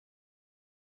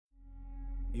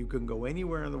You can go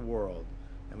anywhere in the world,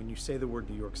 and when you say the word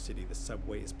New York City, the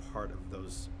subway is part of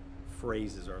those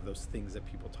phrases or those things that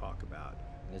people talk about.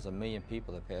 There's 1 million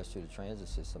people that pass through the transit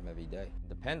system every day,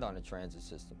 depend on the transit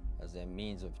system as their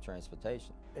means of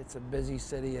transportation. It's a busy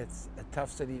city, it's a tough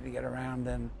city to get around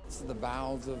in. It's the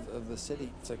bowels of the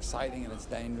city. It's exciting and it's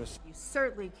dangerous. You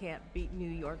certainly can't beat New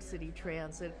York City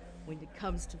Transit when it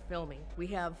comes to filming. We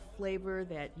have flavor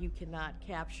that you cannot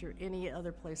capture any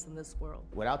other place in this world.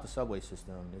 Without the subway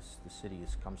system, the city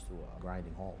comes to a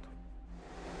grinding halt.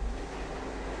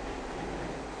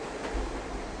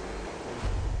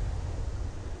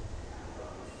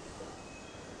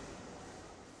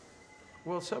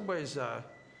 Well, subways are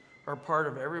part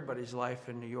of everybody's life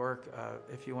in New York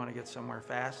if you want to get somewhere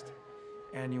fast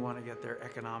and you want to get there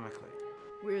economically.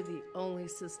 We're the only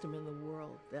system in the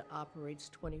world that operates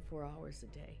 24 hours a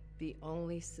day. The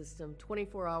only system,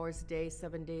 24 hours a day,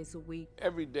 7 days a week.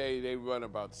 Every day they run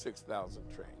about 6,000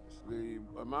 trains. The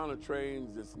amount of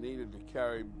trains that's needed to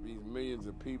carry these millions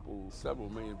of people, several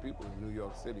million people in New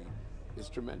York City, is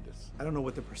tremendous. I don't know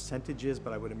what the percentage is,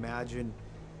 but I would imagine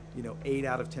 8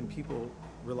 out of 10 people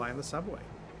rely on the subway.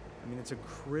 I mean, it's a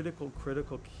critical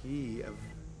key of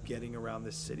getting around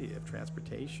this city, of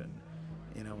transportation,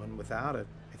 and without it,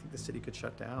 I think the city could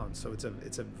shut down. So it's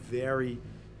a very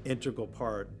integral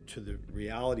part to the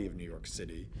reality of New York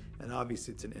City, and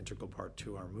obviously it's an integral part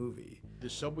to our movie. The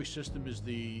subway system is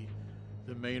the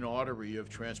main artery of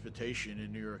transportation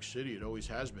in New York City. It always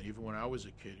has been, even when I was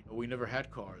a kid. We never had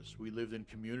cars. We lived in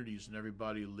communities, and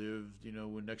everybody lived,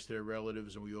 next to their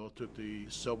relatives, and we all took the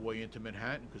subway into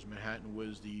Manhattan because Manhattan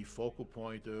was the focal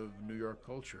point of New York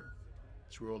culture.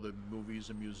 It's where all the movies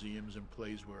and museums and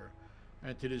plays were.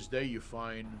 And to this day, you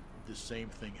find the same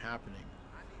thing happening.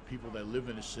 People that live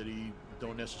in the city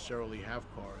don't necessarily have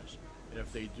cars, and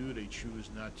if they do, they choose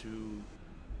not to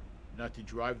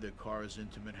drive their cars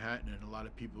into Manhattan, and a lot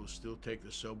of people still take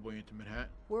the subway into Manhattan.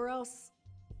 Where else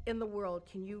in the world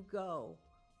can you go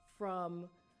from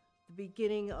the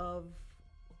beginning of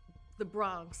the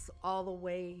Bronx all the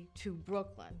way to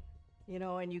Brooklyn,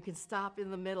 and you can stop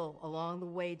in the middle along the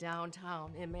way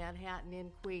downtown in Manhattan, in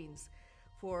Queens,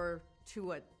 for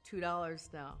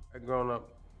 $2 now. I've grown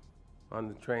up on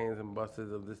the trains and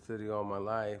buses of this city all my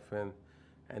life, and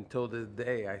until this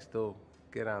day, I still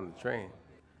get on the train.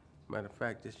 Matter of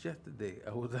fact, just yesterday,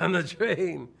 I was on the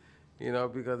train,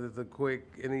 because it's a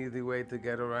quick and easy way to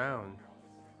get around.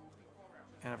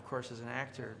 And of course, as an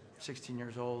actor, 16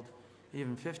 years old,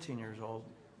 even 15 years old,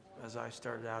 as I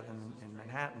started out in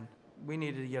Manhattan, we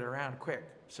needed to get around quick.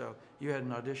 So you had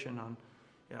an audition on,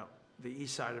 the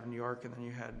east side of New York, and then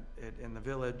you had it in the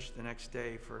Village the next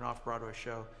day for an off-Broadway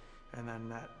show, and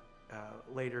then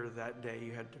later that day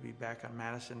you had to be back on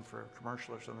Madison for a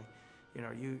commercial or something.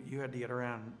 You had to get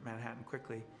around Manhattan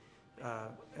quickly,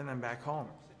 and then back home.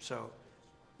 So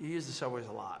you used the subways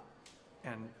a lot,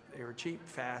 and they were cheap,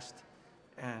 fast,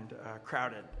 and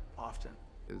crowded often.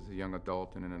 As a young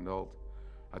adult and an adult,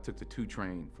 I took the 2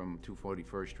 train from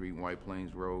 241st Street and White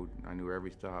Plains Road. I knew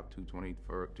every stop, 241st,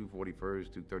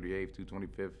 238th,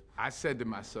 225th. I said to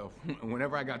myself,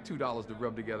 whenever I got $2 to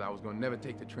rub together, I was going to never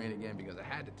take the train again because I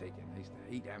had to take it. I used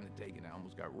to hate having to take it. I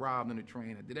almost got robbed on the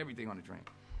train. I did everything on the train.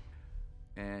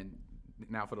 And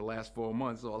now for the last 4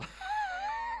 months,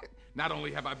 not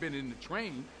only have I been in the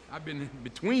train, I've been in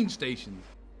between stations.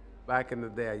 Back in the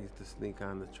day, I used to sneak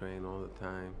on the train all the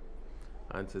time,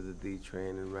 onto the D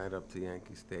train and right up to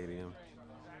Yankee Stadium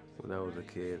when I was a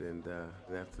kid. And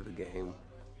after the game,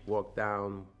 walk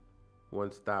down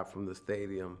one stop from the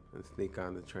stadium and sneak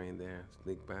on the train there,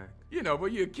 sneak back.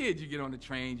 But you're a kid, you get on the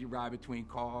trains, you ride between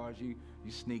cars, you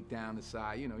sneak down the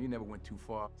side, you never went too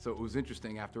far. So it was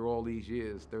interesting after all these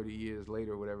years, 30 years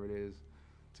later, whatever it is,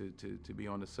 to be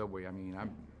on the subway. I mean,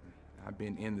 I've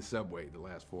been in the subway the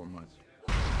last 4 months.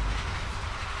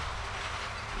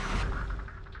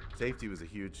 Safety was a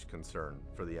huge concern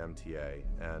for the MTA,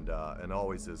 and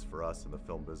always is for us in the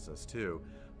film business too.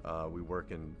 We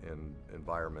work in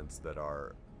environments that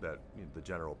the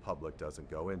general public doesn't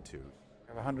go into. I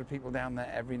have 100 people down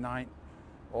there every night,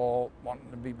 all wanting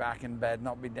to be back in bed,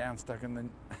 not be down stuck in the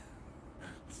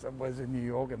subways in New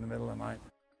York in the middle of the night.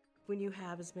 When you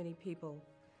have as many people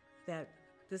that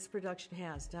this production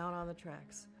has down on the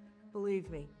tracks, believe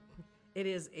me, it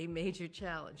is a major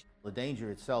challenge. The danger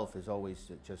itself is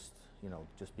always just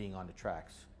being on the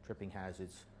tracks, tripping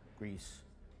hazards, grease,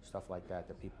 stuff like that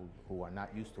people who are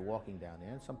not used to walking down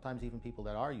there, and sometimes even people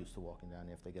that are used to walking down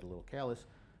there, if they get a little careless,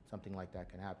 something like that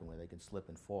can happen where they can slip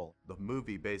and fall. The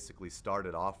movie basically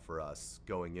started off for us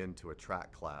going into a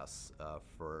track class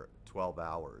for 12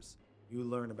 hours. You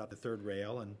learn about the third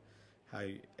rail and how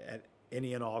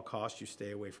any and all costs you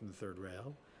stay away from the third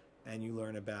rail, and you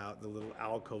learn about the little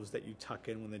alcoves that you tuck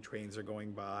in when the trains are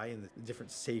going by and the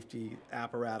different safety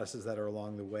apparatuses that are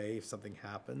along the way if something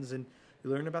happens, and you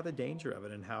learn about the danger of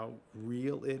it and how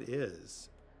real it is.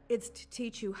 It's to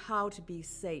teach you how to be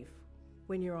safe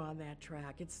when you're on that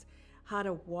track. It's how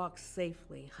to walk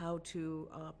safely, how to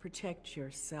protect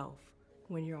yourself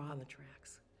when you're on the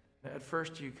tracks. At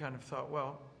first you kind of thought,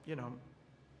 well, you know,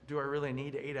 do I really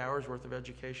need 8 hours worth of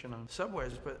education on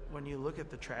subways? But when you look at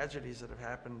the tragedies that have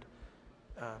happened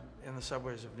in the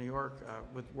subways of New York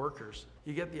with workers,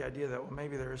 you get the idea that, well,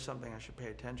 maybe there is something I should pay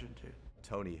attention to.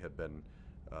 Tony had been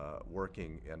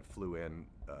working and flew in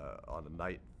on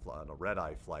a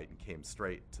red-eye flight and came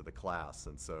straight to the class,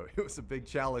 and so it was a big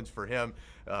challenge for him.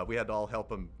 We had to all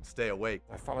help him stay awake.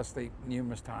 I fell asleep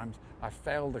numerous times. I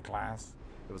failed the class.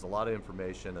 There was a lot of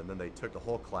information, and then they took the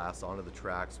whole class onto the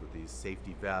tracks with these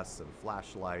safety vests and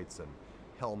flashlights and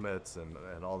helmets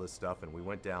and all this stuff, and we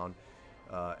went down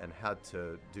and had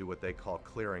to do what they call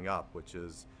clearing up, which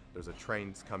is there's a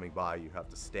train's coming by, you have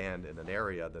to stand in an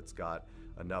area that's got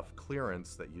enough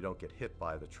clearance that you don't get hit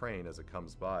by the train as it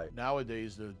comes by.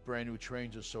 Nowadays, the brand new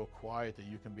trains are so quiet that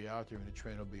you can be out there and the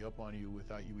train will be up on you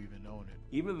without you even knowing it.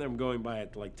 Even them going by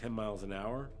at like 10 miles an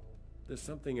hour, there's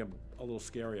something a little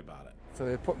scary about it. So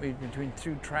they put me between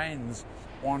two trains,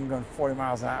 one going 40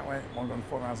 miles that way, one going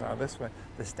 40 miles out this way.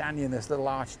 They're standing in this little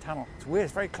arch tunnel. It's weird,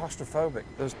 it's very claustrophobic.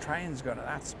 Those trains going at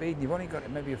that speed, and you've only got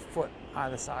maybe a foot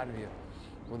either side of you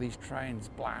with these trains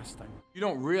blasting. You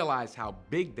don't realize how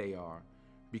big they are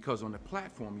because on the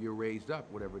platform you're raised up,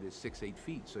 whatever it is, 6-8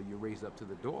 feet, so you're raised up to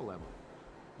the door level.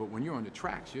 But when you're on the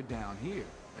tracks, you're down here.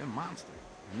 They're monsters.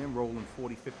 And they're rolling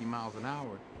 40, 50 miles an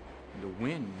hour. And the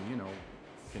wind, you know,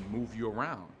 can move you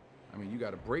around. I mean, you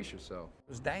got to brace yourself. It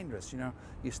was dangerous, you know.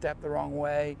 You step the wrong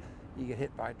way, you get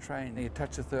hit by a train, you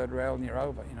touch the third rail and you're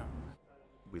over, you know.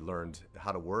 We learned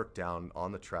how to work down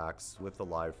on the tracks with the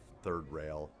live third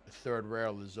rail. The third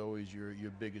rail is always your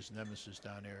biggest nemesis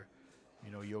down there.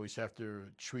 You know, you always have to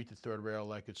treat the third rail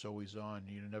like it's always on.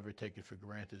 You never take it for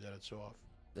granted that it's off.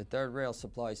 The third rail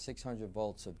supplies 600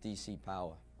 volts of DC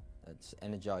power that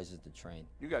energizes the train.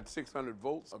 You got 600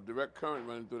 volts of direct current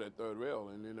running through that third rail,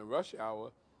 and in the rush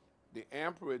hour, the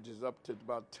amperage is up to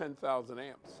about 10,000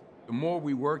 amps. The more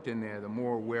we worked in there, the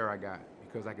more aware I got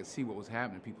because I could see what was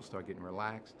happening. People start getting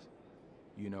relaxed,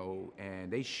 you know,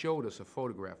 and they showed us a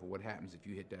photograph of what happens if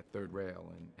you hit that third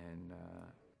rail, and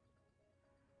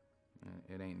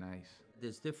it ain't nice.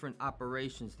 There's different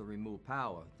operations to remove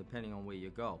power depending on where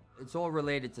you go. It's all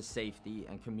related to safety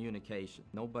and communication.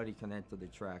 Nobody can enter the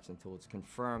tracks until it's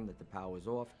confirmed that the power is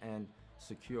off and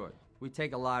secured. We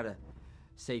take a lot of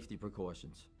safety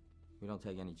precautions. We don't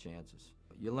take any chances.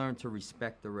 You learn to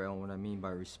respect the rail, and what I mean by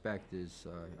respect is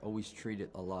always treat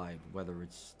it alive, whether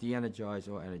it's de-energized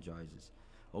or energizes.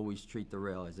 Always treat the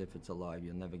rail as if it's alive.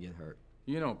 You'll never get hurt.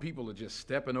 You know, people are just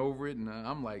stepping over it, and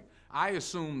I'm like, I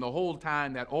assumed the whole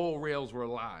time that all rails were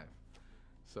alive.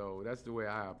 So that's the way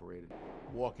I operated.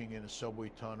 Walking in a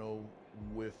subway tunnel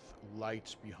with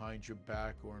lights behind your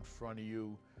back or in front of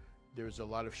you, there's a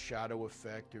lot of shadow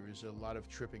effect. There is a lot of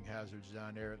tripping hazards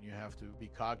down there, and you have to be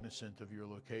cognizant of your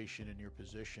location and your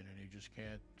position, and you just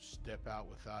can't step out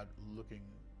without looking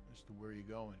as to where you're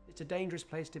going. It's a dangerous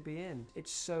place to be in.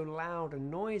 It's so loud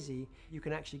and noisy, you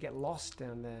can actually get lost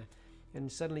down there. And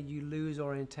suddenly you lose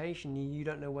orientation, you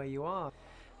don't know where you are.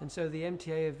 And so the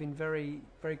MTA have been very,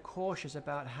 very cautious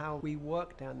about how we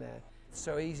work down there. It's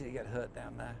so easy to get hurt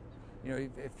down there. You know,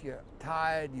 if you're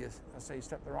tired, let's say you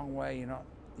step the wrong way, you're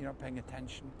not paying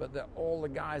attention. But all the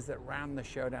guys that ran the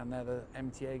show down there, the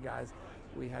MTA guys,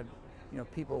 we had, you know,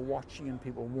 people watching and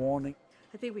people warning.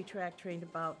 I think we trained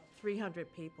about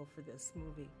 300 people for this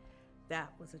movie.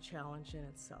 That was a challenge in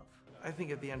itself. I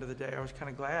think at the end of the day, I was kind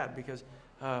of glad because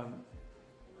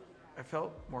I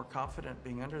felt more confident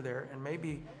being under there, and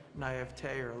maybe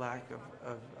naivete or lack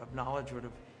of knowledge would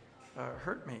have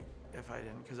hurt me if I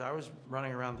didn't, because I was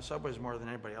running around the subways more than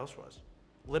anybody else was,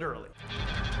 literally.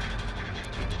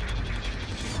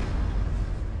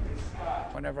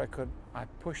 Whenever I could, I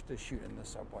pushed to shoot in the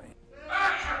subway.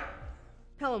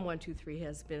 Pelham 123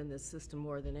 has been in this system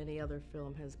more than any other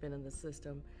film has been in the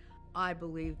system. I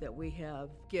believe that we have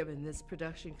given this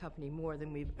production company more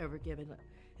than we've ever given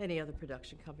any other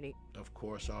production company. Of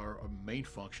course, our main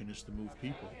function is to move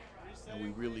people, and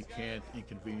we really can't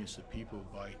inconvenience the people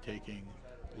by taking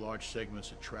large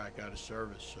segments of track out of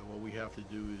service. So what we have to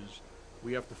do is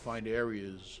we have to find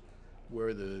areas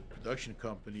where the production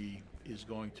company is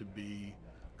going to be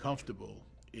comfortable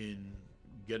in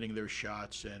getting their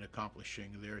shots and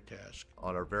accomplishing their task.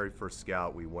 On our very first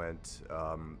scout, we went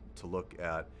to look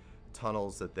at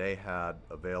tunnels that they had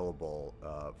available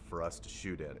for us to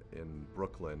shoot in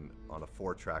Brooklyn on a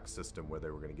 4-track system where they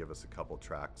were going to give us a couple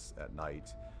tracks at night.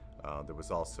 There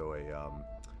was also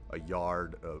a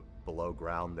yard below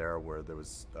ground there where there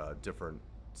was different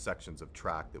sections of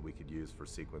track that we could use for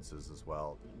sequences as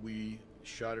well. We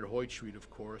shot at Hoyt Street, of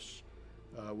course.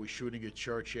 We're shooting at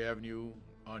Church Avenue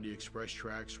on the express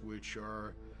tracks, which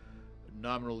are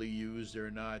nominally used.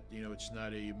 They're not, it's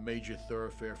not a major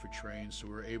thoroughfare for trains, so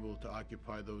we're able to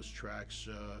occupy those tracks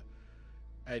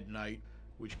at night,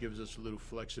 which gives us a little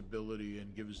flexibility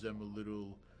and gives them a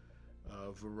little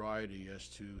variety as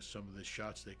to some of the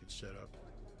shots they could set up.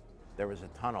 There was a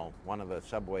tunnel, one of the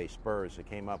subway spurs that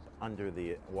came up under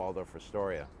the Waldorf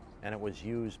Astoria, and it was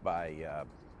used by,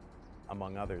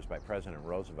 among others, by President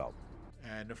Roosevelt.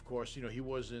 And of course, he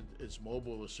wasn't as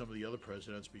mobile as some of the other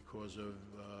presidents because of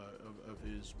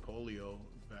his polio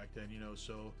back then,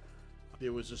 so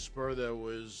there was a spur that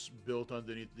was built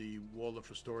underneath the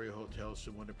Waldorf Astoria Hotel,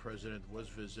 so when the president was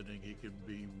visiting, he could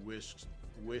be whisked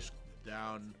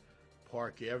down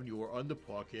Park Avenue or under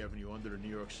Park Avenue under the New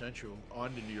York Central,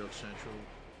 on the New York Central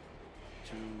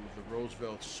to the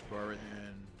Roosevelt spur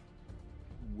and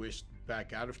whisked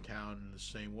back out of town in the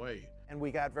same way. And we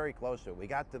got very close to it. We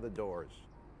got to the doors.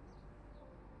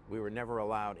 We were never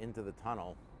allowed into the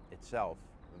tunnel itself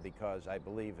because I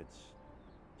believe it's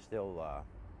still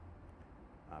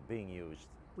being used.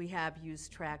 We have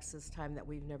used tracks this time that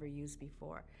we've never used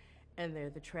before, and they're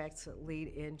the tracks that lead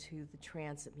into the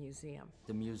Transit Museum.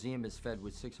 The museum is fed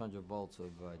with 600 volts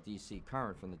of DC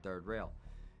current from the third rail,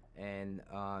 and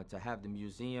to have the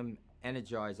museum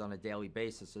energized on a daily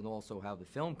basis and also have the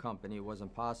film company, it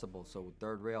wasn't possible, so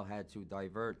third rail had to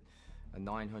divert a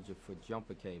 900-foot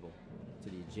jumper cable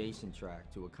to the adjacent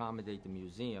track to accommodate the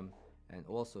museum and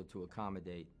also to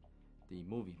accommodate the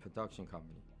movie production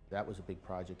company. That was a big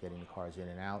project, getting the cars in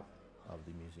and out of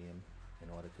the museum in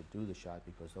order to do the shot,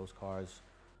 because those cars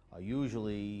are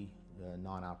usually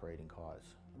non-operating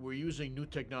cars. We're using new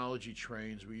technology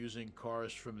trains. We're using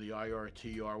cars from the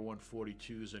IRT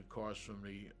R142s and cars from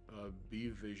the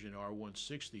B-Vision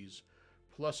R160s,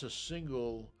 plus a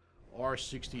single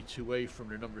R62A from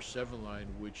the number 7 line,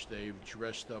 which they've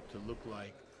dressed up to look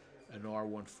like an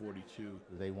R142.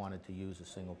 They wanted to use a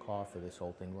single car for this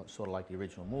whole thing, sort of like the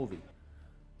original movie.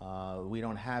 We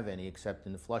don't have any except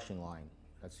in the Flushing line.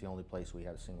 That's the only place we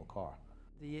have a single car.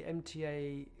 The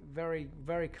MTA very,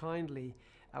 very kindly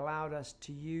allowed us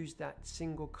to use that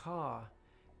single car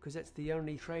because it's the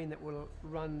only train that will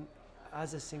run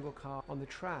as a single car on the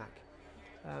track.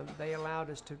 They allowed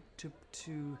us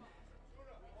to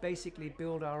basically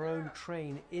build our own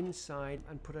train inside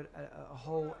and put a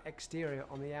whole exterior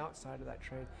on the outside of that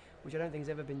train, which I don't think has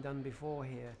ever been done before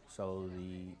here. So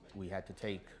we had to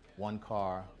take one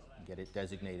car and get it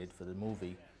designated for the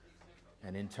movie,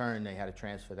 and in turn they had to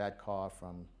transfer that car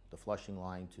from the Flushing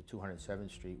line to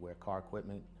 207th Street, where car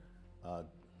equipment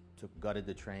gutted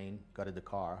the train, gutted the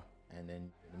car, and then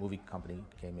the movie company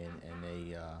came in and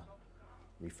they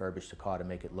refurbished the car to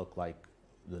make it look like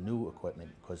the new equipment,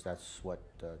 because that's what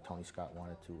Tony Scott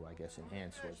wanted to, I guess,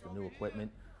 enhance, was the new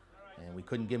equipment. And we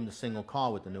couldn't give him the single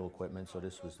car with the new equipment, so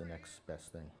this was the next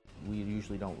best thing. We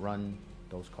usually don't run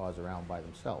those cars around by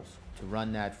themselves. To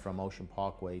run that from Ocean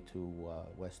Parkway to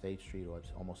West 8th Street or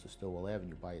almost to Stillwell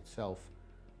Avenue by itself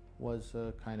was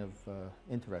kind of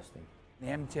interesting. The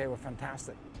MTA were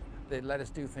fantastic. They let us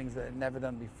do things that they'd never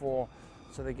done before,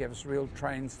 so they gave us real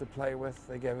trains to play with.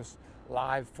 They gave us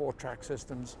live 4-track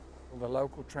systems, the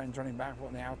local trains running back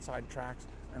on the outside tracks,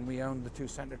 and we owned the 2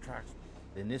 center tracks.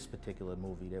 In this particular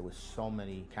movie, there was so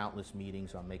many countless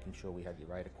meetings on making sure we had the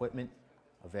right equipment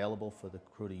available for the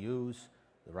crew to use,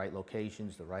 the right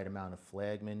locations, the right amount of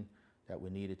flagmen that we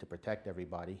needed to protect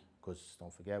everybody, because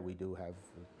don't forget, we do have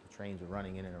the trains are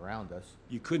running in and around us.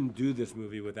 You couldn't do this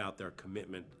movie without their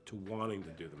commitment to wanting to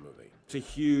do the movie. It's a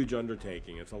huge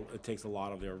undertaking. It takes a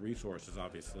lot of their resources,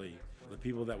 obviously. The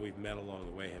people that we've met along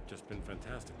the way have just been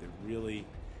fantastic.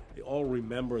 They all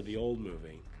remember the old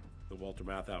movie, the Walter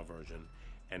Matthau version,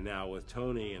 and now with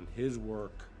Tony and his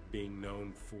work being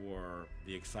known for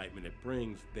the excitement it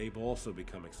brings, they've also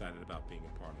become excited about being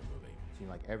a part of the movie. It seemed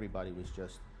like everybody was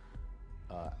just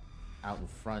out in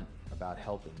front about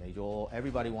helping.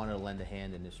 Everybody wanted to lend a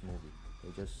hand in this movie.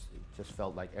 It just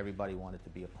felt like everybody wanted to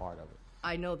be a part of it.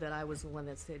 I know that I was the one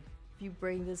that said, if you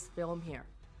bring this film here,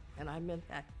 and I meant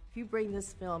that, if you bring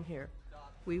this film here,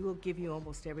 we will give you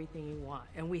almost everything you want.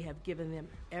 And we have given them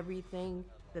everything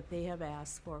that they have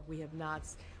asked for.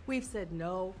 We've said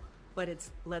no, but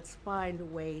let's find a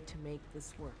way to make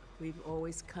this work. We've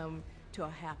always come to a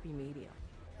happy medium.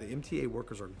 The MTA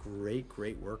workers are great,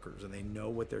 great workers, and they know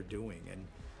what they're doing. And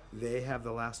they have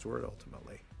the last word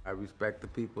ultimately. I respect the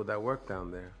people that work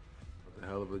down there. The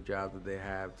hell of a job that they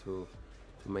have to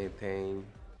maintain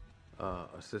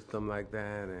a system like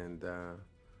that and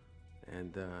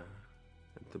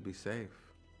to be safe.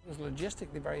 It was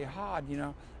logistically very hard, you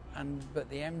know, but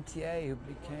the MTA, who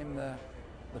became the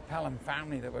Pelham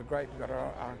family, that were great. We've got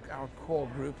our core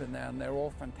group in there, and they're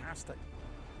all fantastic.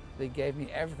 They gave me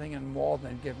everything and more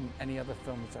than they'd given any other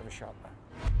film that's ever shot there.